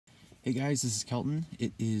Hey guys, this is Kelton.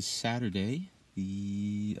 It is Saturday,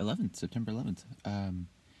 the 11th, September 11th. And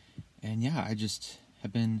yeah, I just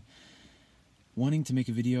have been wanting to make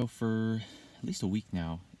a video for at least a week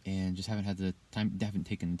now, and just haven't had the time, haven't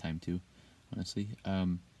taken the time to, honestly.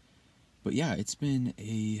 But yeah, it's been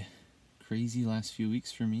a crazy last few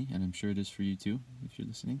weeks for me, and I'm sure it is for you too, if you're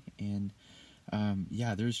listening. And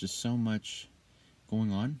yeah, there's just so much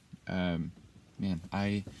going on. Man,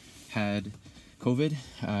 I had COVID.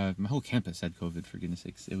 My whole campus had COVID, for goodness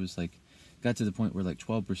sakes. It was like, got to the point where like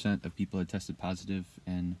 12% of people had tested positive,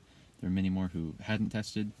 and there were many more who hadn't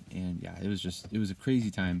tested. And yeah, it was a crazy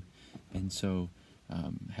time. And so,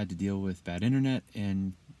 had to deal with bad internet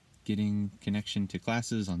and getting connection to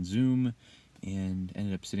classes on Zoom, and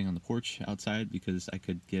ended up sitting on the porch outside because I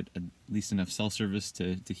could get at least enough cell service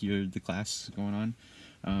to hear the class going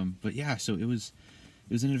on. But yeah, so it was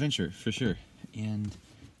an adventure for sure, and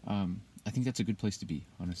I think that's a good place to be.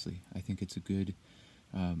 Honestly, I think it's a good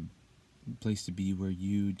place to be where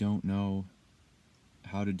you don't know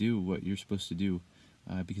how to do what you're supposed to do,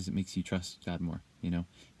 because it makes you trust God more,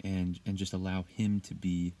 and just allow Him to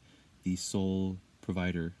be the sole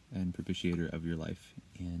provider and propitiator of your life,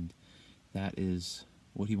 and that is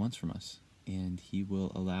what He wants from us, and He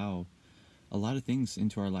will allow a lot of things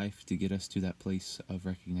into our life to get us to that place of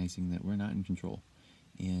recognizing that we're not in control,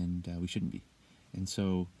 and we shouldn't be. And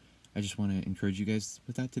so I just want to encourage you guys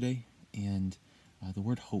with that today. And the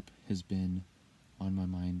word hope has been on my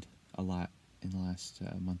mind a lot in the last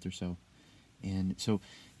month or so. And so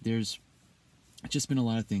there's just been a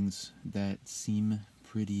lot of things that seem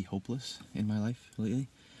pretty hopeless in my life lately.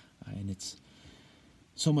 And it's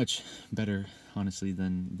so much better, honestly,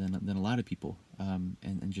 than a lot of people. And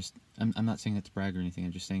just, I'm not saying that to brag or anything.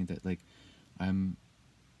 I'm just saying that, like, I'm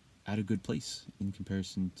at a good place in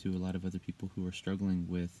comparison to a lot of other people who are struggling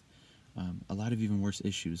with a lot of even worse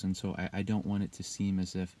issues. And so I don't want it to seem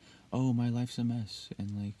as if, oh, my life's a mess,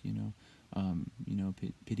 and like,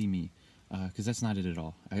 pity me, because that's not it at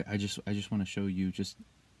all. I just want to show you just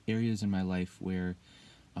areas in my life where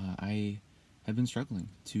I have been struggling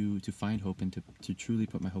to find hope and to truly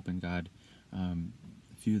put my hope in God. A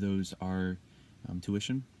few of those are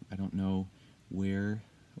tuition. I don't know where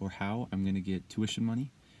or how I'm going to get tuition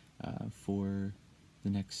money for the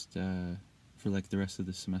next for like the rest of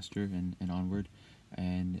the semester and onward,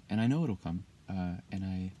 and I know it'll come, and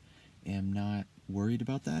I am not worried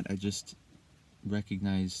about that. I just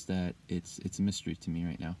recognize that it's a mystery to me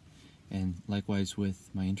right now. And likewise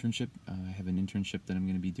with my internship, I have an internship that I'm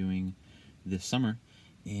going to be doing this summer,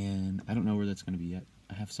 and I don't know where that's going to be yet.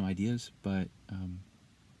 I have some ideas, but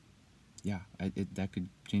yeah, that could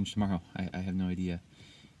change tomorrow. I have no idea.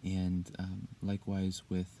 And likewise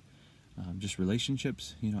with just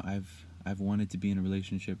relationships, I've wanted to be in a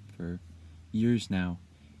relationship for years now,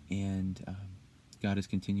 and God has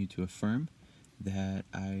continued to affirm that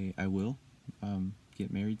I will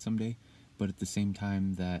get married someday, but at the same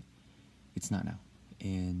time that it's not now,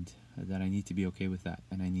 and that I need to be okay with that,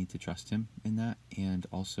 and I need to trust Him in that, and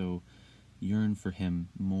also yearn for Him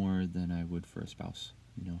more than I would for a spouse,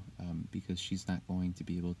 because she's not going to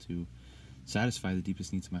be able to satisfy the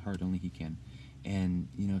deepest needs of my heart. Only He can. And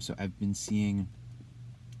so I've been seeing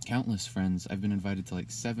countless friends. I've been invited to like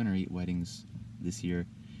 7 or 8 weddings this year,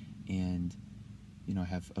 and I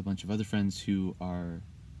have a bunch of other friends who are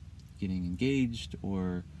getting engaged,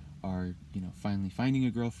 or are finally finding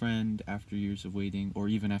a girlfriend after years of waiting, or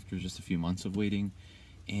even after just a few months of waiting.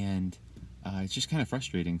 And it's just kind of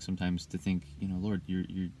frustrating sometimes to think, Lord,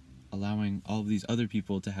 you're allowing all of these other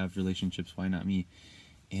people to have relationships, why not me?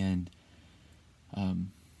 And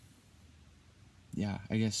yeah,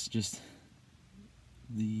 I guess just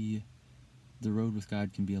the road with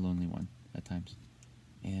God can be a lonely one at times,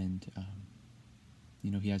 and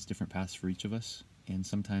He has different paths for each of us, and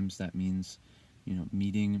sometimes that means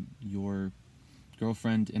meeting your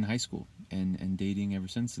girlfriend in high school and dating ever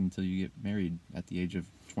since until you get married at the age of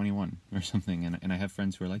 21 or something. And I have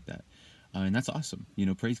friends who are like that, and that's awesome.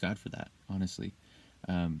 Praise God for that, honestly.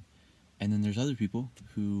 And then there's other people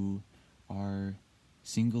who are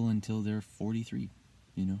single until they're 43,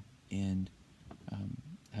 and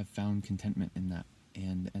have found contentment in that.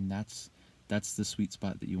 And that's the sweet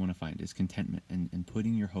spot that you want to find, is contentment, and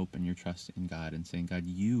putting your hope and your trust in God, and saying, God,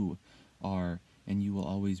 you are and you will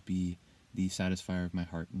always be the satisfier of my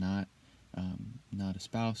heart, not a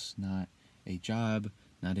spouse, not a job,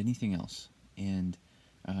 not anything else. And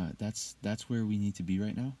that's where we need to be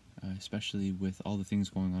right now, especially with all the things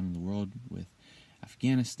going on in the world, with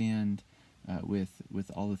Afghanistan,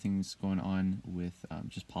 with all the things going on with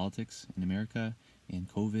just politics in America, and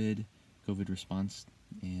COVID response,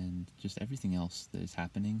 and just everything else that is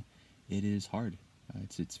happening it is hard.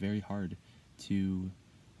 It's very hard to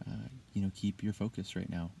keep your focus right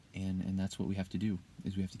now, and that's what we have to do,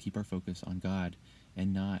 is we have to keep our focus on God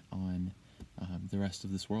and not on the rest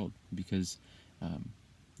of this world, because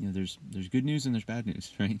there's good news and there's bad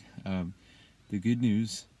news, right? The good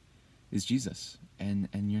news is Jesus, and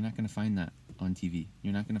you're not going to find that on TV.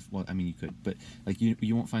 You're not going to, well, I mean, you could, but like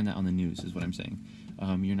you won't find that on the news, is what I'm saying.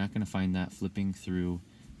 You're not going to find that flipping through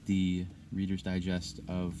the Reader's Digest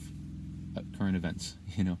of current events,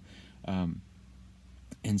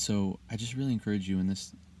 and so I just really encourage you in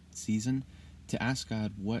this season to ask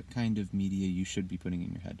God what kind of media you should be putting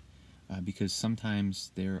in your head, because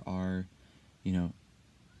sometimes there are,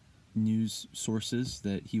 news sources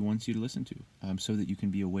that he wants you to listen to, so that you can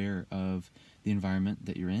be aware of the environment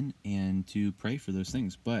that you're in and to pray for those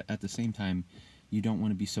things. But at the same time, you don't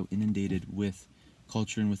want to be so inundated with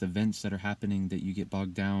culture and with events that are happening that you get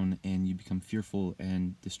bogged down and you become fearful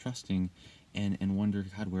and distrusting and wonder,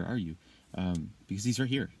 God, where are you? Because he's right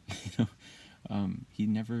here. He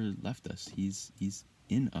never left us. He's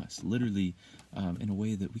in us, literally, in a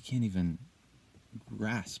way that we can't even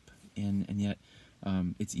grasp. And yet,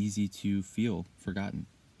 it's easy to feel forgotten.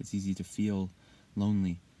 It's easy to feel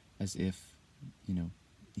lonely, as if,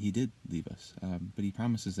 he did leave us. But he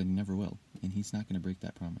promises that he never will, and he's not going to break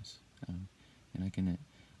that promise. And I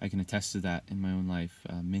can attest to that in my own life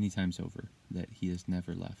many times over, that he has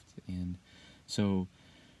never left. And so,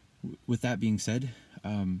 with that being said,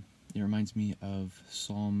 it reminds me of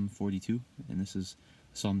Psalm 42, and this is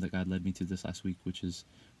a psalm that God led me to this last week, which is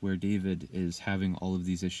where David is having all of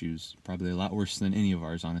these issues, probably a lot worse than any of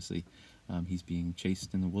ours, honestly. He's being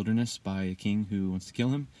chased in the wilderness by a king who wants to kill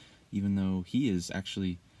him, even though he is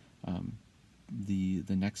actually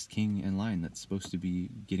the next king in line that's supposed to be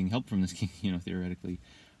getting help from this king, theoretically.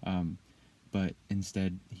 But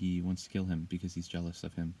instead, he wants to kill him because he's jealous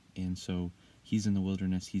of him. And so he's in the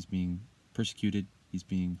wilderness, he's being persecuted, he's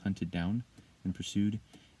being hunted down and pursued,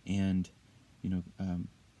 and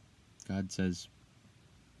God says,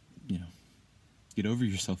 get over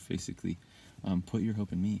yourself, basically. Put your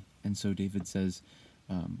hope in me. And so David says,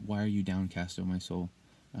 why are you downcast, O my soul?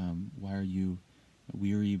 Why are you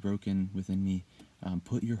weary, broken within me?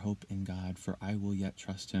 Put your hope in God, for I will yet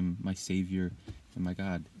trust him, my Savior and my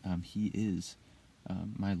God. He is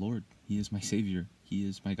my Lord. He is my Savior. He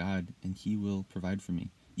is my God, and he will provide for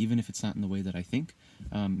me. Even if it's not in the way that I think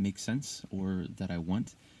makes sense or that I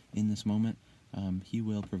want in this moment, he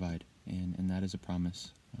will provide. And that is a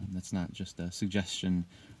promise. That's not just a suggestion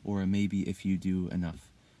or a maybe if you do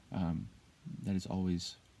enough. That is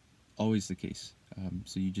always the case.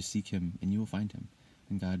 So you just seek him and you will find him.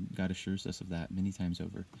 And God assures us of that many times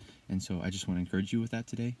over. And so I just want to encourage you with that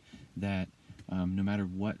today, that no matter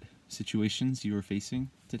what situations you are facing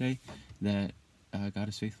today, that God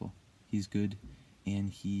is faithful. He's good, and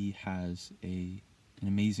he has an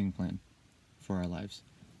amazing plan for our lives.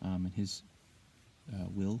 And his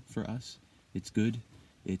will for us, it's good,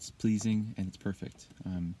 it's pleasing, and it's perfect.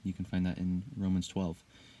 You can find that in Romans 12.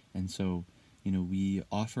 And so, we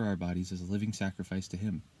offer our bodies as a living sacrifice to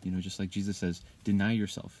him. Just like Jesus says, deny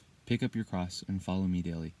yourself, pick up your cross, and follow me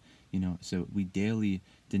daily. So we daily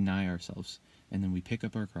deny ourselves, and then we pick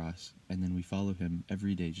up our cross, and then we follow him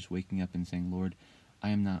every day, just waking up and saying, Lord, I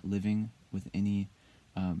am not living with any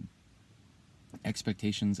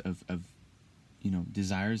expectations of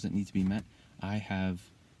desires that need to be met. I have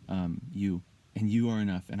you, and you are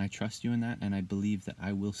enough, and I trust you in that, and I believe that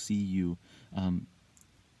I will see you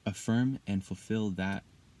affirm and fulfill that,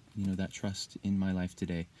 that trust in my life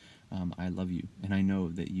today. I love you, and I know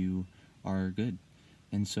that you are good.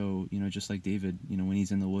 And so, just like David, when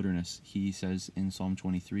he's in the wilderness, he says in Psalm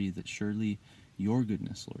 23 that surely your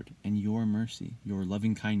goodness, Lord, and your mercy, your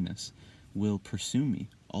loving kindness will pursue me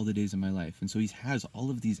all the days of my life. And so he has all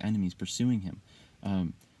of these enemies pursuing him,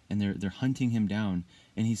 and they're hunting him down.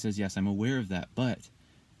 And he says, yes, I'm aware of that, but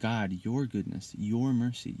God, your goodness, your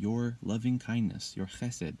mercy, your loving kindness, your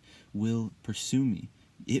chesed will pursue me.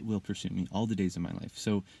 It will pursue me all the days of my life.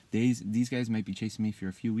 So these guys might be chasing me for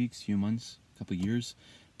a few weeks, few months, a couple years,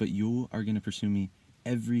 but you are going to pursue me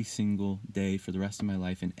every single day for the rest of my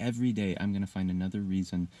life. And every day I'm going to find another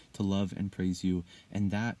reason to love and praise you. And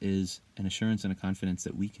that is an assurance and a confidence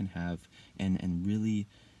that we can have and really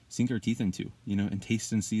sink our teeth into, and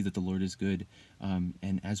taste and see that the Lord is good.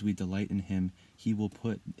 And as we delight in him, he will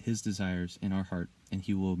put his desires in our heart and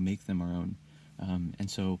he will make them our own.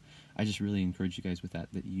 And so I just really encourage you guys with that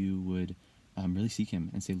you would really seek him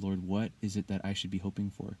and say, Lord, what is it that I should be hoping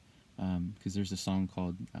for? Because there's a song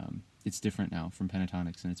called It's Different Now from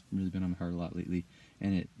Pentatonics, and it's really been on my heart a lot lately.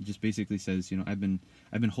 And it just basically says, I've been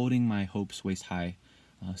holding my hopes waist high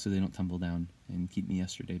so they don't tumble down and keep me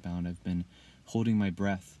yesterday bound. I've been holding my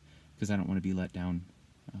breath because I don't want to be let down.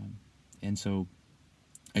 And so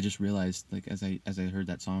I just realized, like, as I heard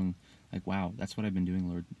that song, like, wow, that's what I've been doing,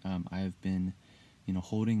 Lord. I have been,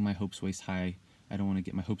 holding my hopes waist high. I don't want to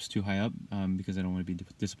get my hopes too high up, because I don't want to be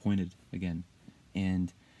disappointed again.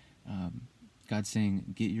 And God's saying,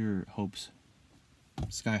 get your hopes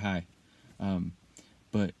sky high,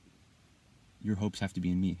 but your hopes have to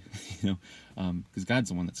be in me, because God's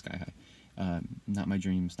the one that's sky high, not my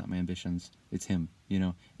dreams, not my ambitions. It's Him,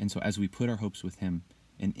 And so as we put our hopes with Him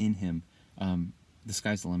and in Him, the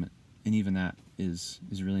sky's the limit. And even that is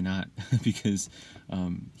really not, because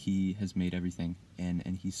He has made everything,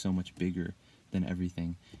 and He's so much bigger than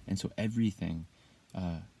everything. And so everything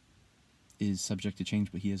is subject to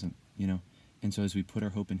change, but He isn't, And so as we put our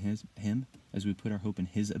hope in Him, as we put our hope in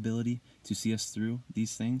His ability to see us through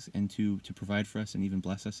these things and to provide for us and even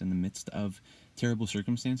bless us in the midst of terrible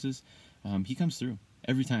circumstances, He comes through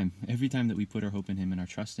every time. Every time that we put our hope in Him and our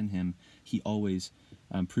trust in Him, He always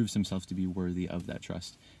proves Himself to be worthy of that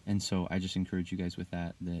trust. And so I just encourage you guys with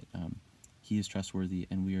that He is trustworthy,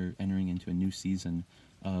 and we are entering into a new season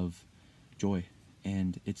of joy.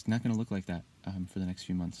 And it's not going to look like that for the next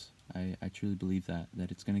few months. I truly believe that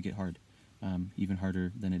it's going to get hard. Even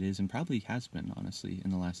harder than it is, and probably has been, honestly, in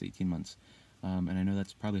the last 18 months. And I know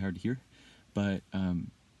that's probably hard to hear, but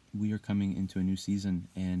we are coming into a new season,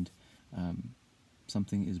 and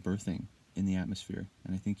something is birthing in the atmosphere,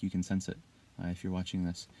 and I think you can sense it if you're watching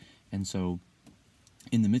this. And so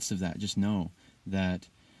in the midst of that, just know that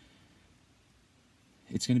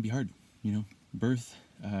it's going to be hard. Birth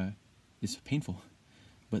is painful,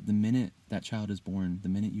 but the minute that child is born, the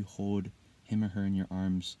minute you hold him or her in your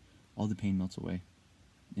arms, all the pain melts away,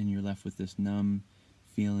 and you're left with this numb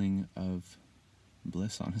feeling of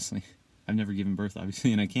bliss, honestly. I've never given birth,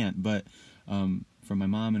 obviously, and I can't, but from my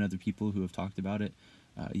mom and other people who have talked about it,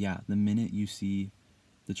 the minute you see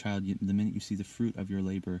the child, the minute you see the fruit of your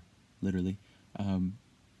labor, literally,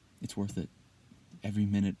 it's worth it. Every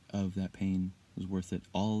minute of that pain was worth it.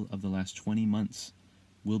 All of the last 20 months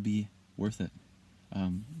will be worth it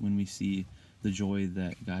when we see the joy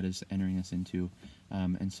that God is entering us into.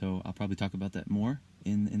 And so I'll probably talk about that more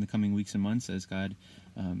in the coming weeks and months as God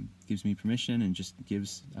gives me permission and just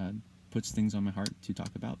puts things on my heart to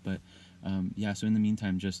talk about. But so in the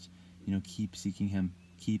meantime, just keep seeking Him,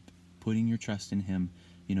 keep putting your trust in Him.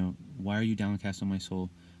 Why are you downcast, on my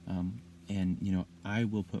soul? And I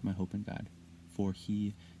will put my hope in God, for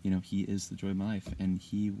He is the joy of my life, and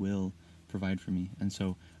He will provide for me. And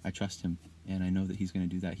so I trust Him, and I know that He's going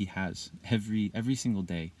to do that. He has every single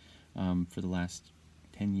day for the last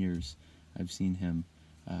 10 years. I've seen Him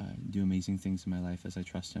do amazing things in my life as I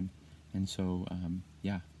trust Him. And so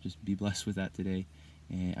just be blessed with that today.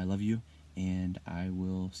 And I love you, and I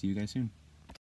will see you guys soon.